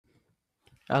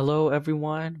Hello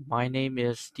everyone, my name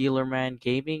is Steelerman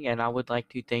Gaming and I would like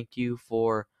to thank you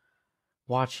for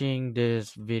watching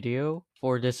this video,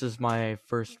 for this is my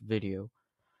first video.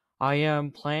 I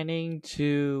am planning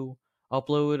to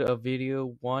upload a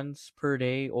video once per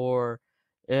day, or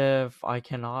if I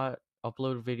cannot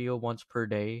upload a video once per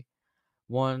day,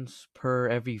 once per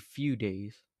every few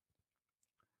days.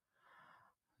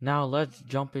 Now let's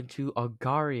jump into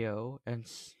Agario and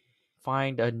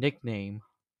find a nickname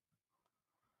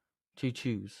to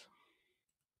choose.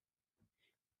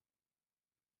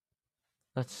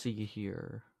 Let's see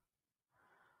here.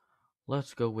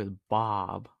 Let's go with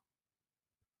Bob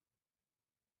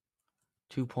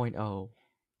 2.0.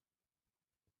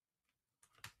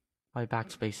 My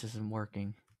backspace isn't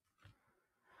working.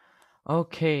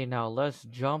 Okay, now let's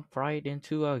jump right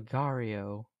into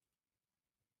Agario.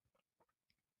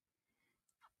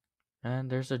 And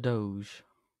there's a Doge.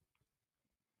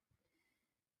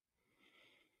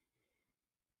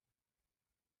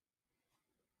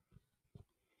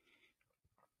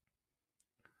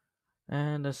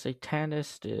 And the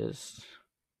Satanist is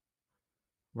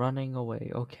running away.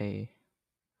 Okay.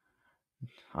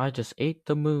 I just ate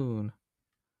the moon.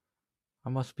 I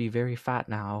must be very fat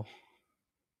now.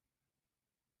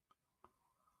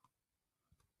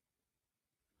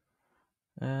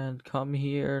 And come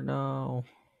here, no.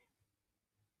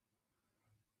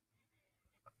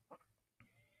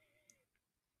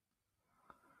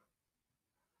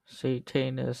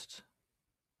 Satanist.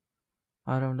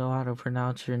 I don't know how to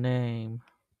pronounce your name.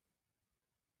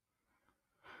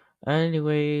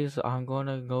 Anyways, I'm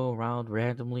gonna go around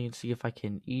randomly and see if I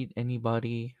can eat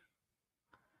anybody.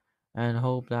 And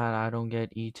hope that I don't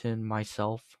get eaten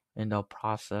myself in the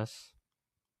process.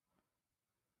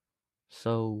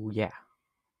 So, yeah.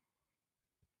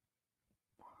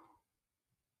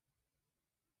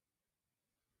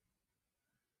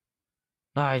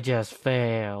 I just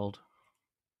failed.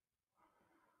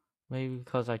 Maybe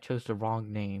because I chose the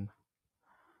wrong name.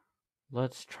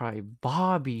 Let's try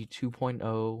Bobby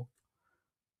 2.0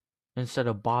 instead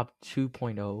of Bob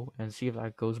 2.0 and see if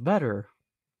that goes better.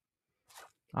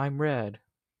 I'm red.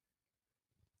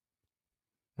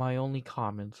 My only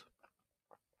comments.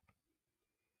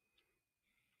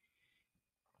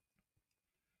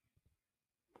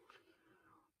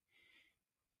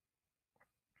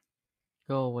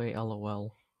 Go away,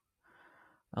 lol.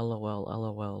 LOL,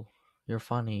 LOL. You're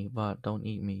funny, but don't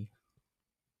eat me.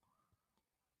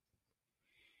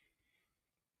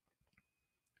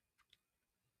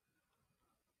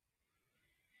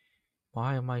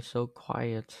 Why am I so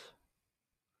quiet?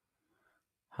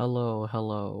 Hello,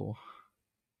 hello.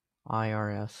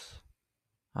 IRS.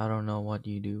 I don't know what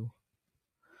you do.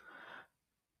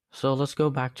 So let's go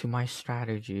back to my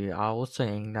strategy. I was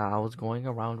saying that I was going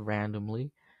around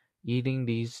randomly, eating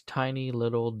these tiny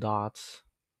little dots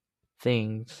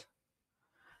things,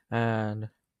 and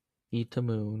eat the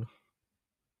moon.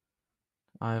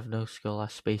 I have no skill at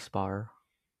spacebar.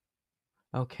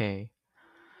 Okay.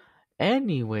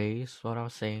 Anyways, what I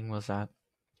was saying was that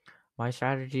my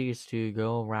strategy is to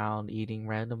go around eating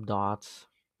random dots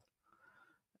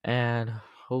and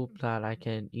hope that I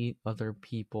can eat other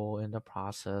people in the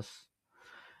process,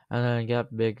 and then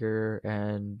get bigger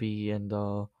and be in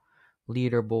the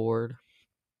leaderboard.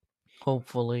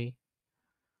 Hopefully.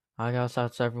 I guess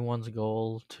that's everyone's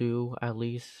goal too, at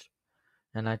least.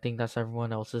 And I think that's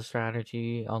everyone else's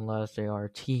strategy, unless they are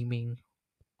teaming.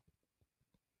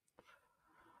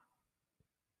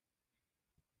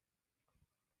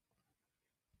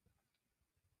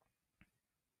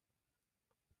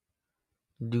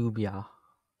 Dubia.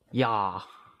 Yeah.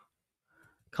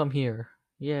 Come here.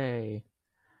 Yay.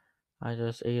 I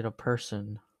just ate a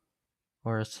person.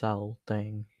 Or a cell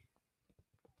thing.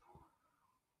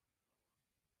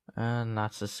 And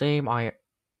that's the same.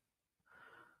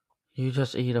 You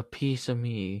just ate a piece of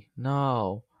me.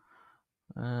 No.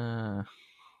 Uh,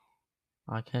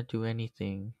 I can't do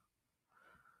anything.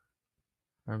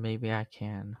 Or maybe I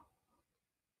can.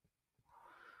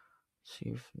 See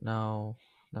if. No.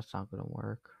 That's not gonna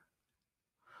work.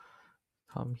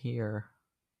 Come here.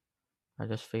 I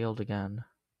just failed again.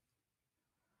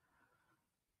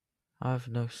 I have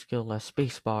no skill at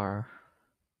spacebar.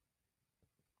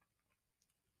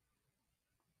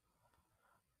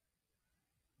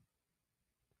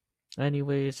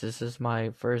 Anyways, this is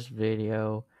my first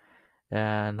video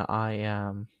and I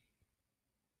am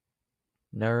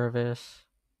nervous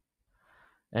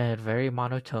and very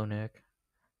monotonic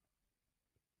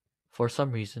for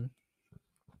some reason.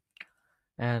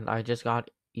 And I just got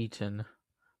eaten.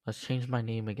 Let's change my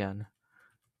name again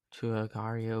to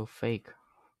Agario Fake.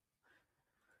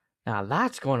 Now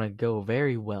that's gonna go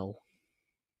very well.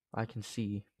 I can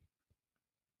see.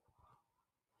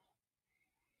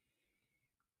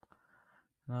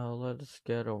 Now let's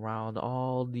get around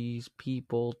all these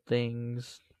people,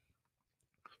 things,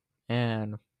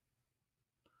 and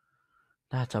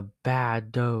that's a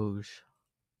bad Doge.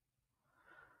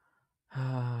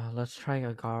 Let's try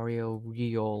Agario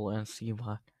Real and see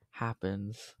what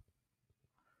happens.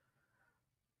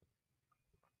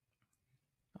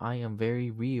 I am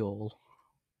very real.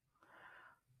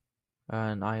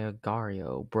 And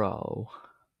Agario, bro.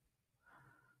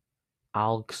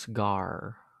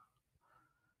 Alxgar.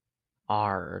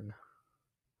 Arg.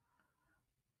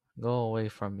 Go away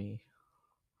from me.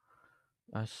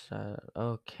 I said,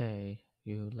 okay,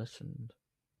 you listened.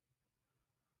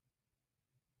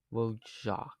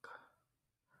 Wojak.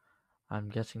 I'm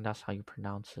guessing that's how you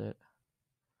pronounce it.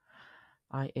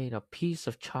 I ate a piece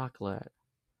of chocolate.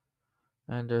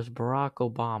 And there's Barack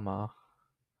Obama.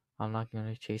 I'm not going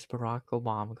to chase Barack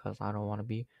Obama because I don't want to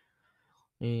be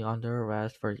under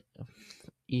arrest for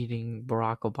eating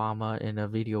Barack Obama in a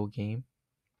video game.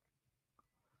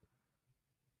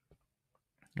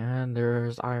 And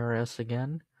there's IRS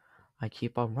again. I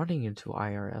keep on running into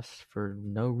IRS for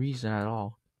no reason at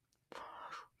all.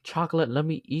 Chocolate, let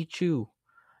me eat you.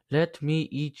 Let me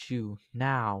eat you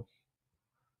now.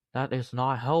 That is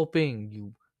not helping,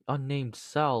 you unnamed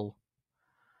cell.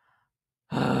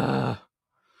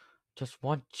 Just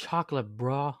one chocolate,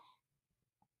 bruh.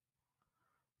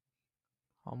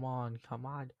 Come on.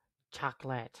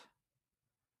 Chocolate.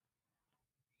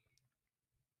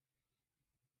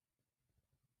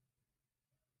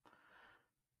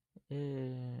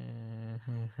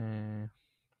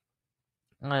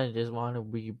 I just want to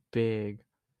be big.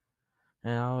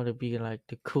 And I want to be like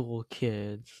the cool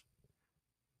kids.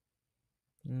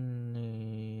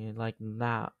 Like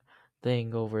that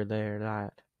thing over there,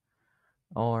 that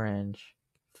orange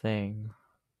thing.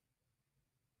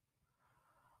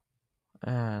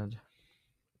 And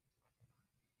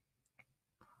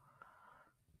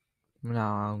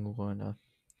now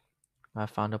I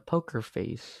found a poker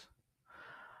face.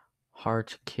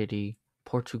 Heart Kitty,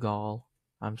 Portugal.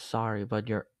 I'm sorry, but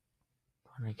you're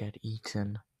gonna get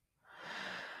eaten.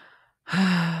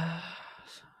 I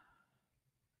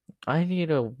need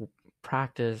to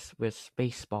practice with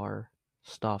spacebar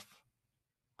stuff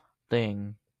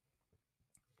thing.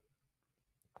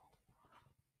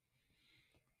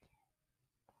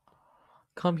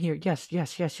 Come here. Yes.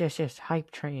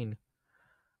 Hype train.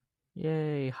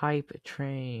 Yay, hype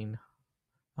train.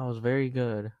 That was very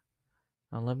good.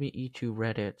 Now let me eat you,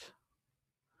 Reddit.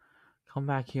 Come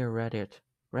back here, Reddit.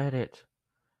 Reddit.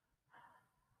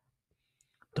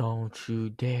 Don't you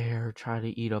dare try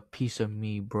to eat a piece of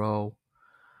me, bro.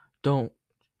 Don't.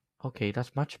 Okay,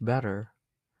 that's much better.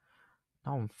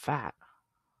 Now I'm fat.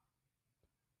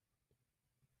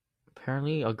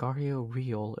 Apparently, Agario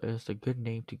Real is a good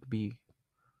name to be.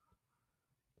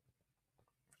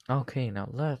 Okay, now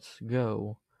let's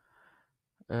go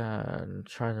and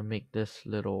try to make this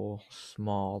little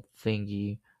small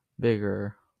thingy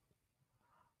bigger.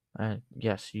 And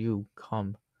yes, you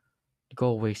come. Go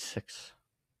away, 6.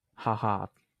 Haha.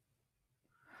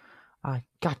 I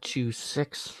got you,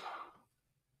 6.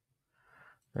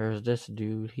 There's this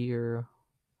dude here.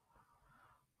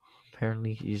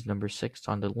 Apparently, he's number 6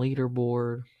 on the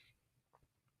leaderboard.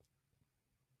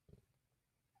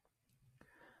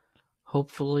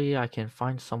 Hopefully, I can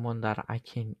find someone that I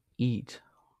can eat.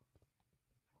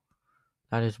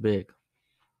 That is big.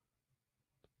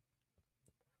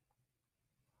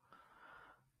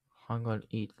 I'm gonna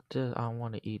eat this. I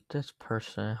want to eat this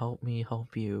person. Help me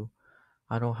help you.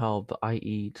 I don't help, I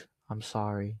eat. I'm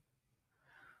sorry.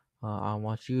 I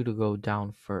want you to go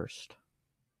down first.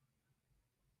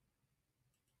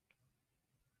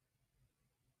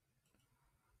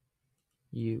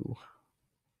 You.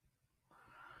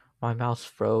 My mouse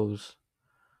froze.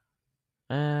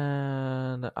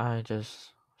 And I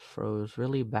just froze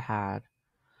really bad.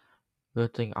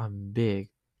 Good thing I'm big.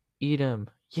 Eat him.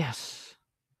 Yes.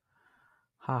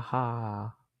 Haha.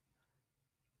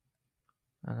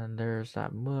 And then there's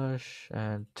that mush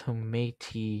and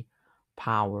tomato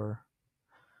power.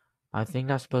 I think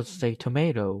that's supposed to say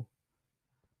tomato.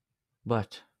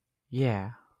 But,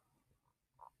 yeah.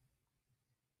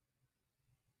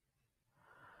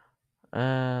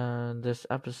 And this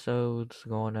episode's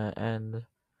gonna end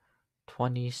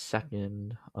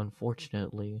 22nd,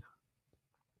 unfortunately.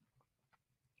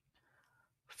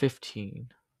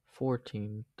 15,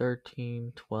 14,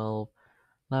 13, 12,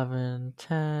 11,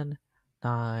 10,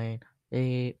 9,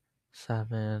 8,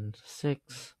 7,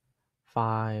 6,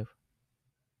 5.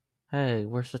 Hey,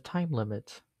 where's the time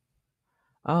limit?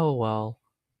 Oh well.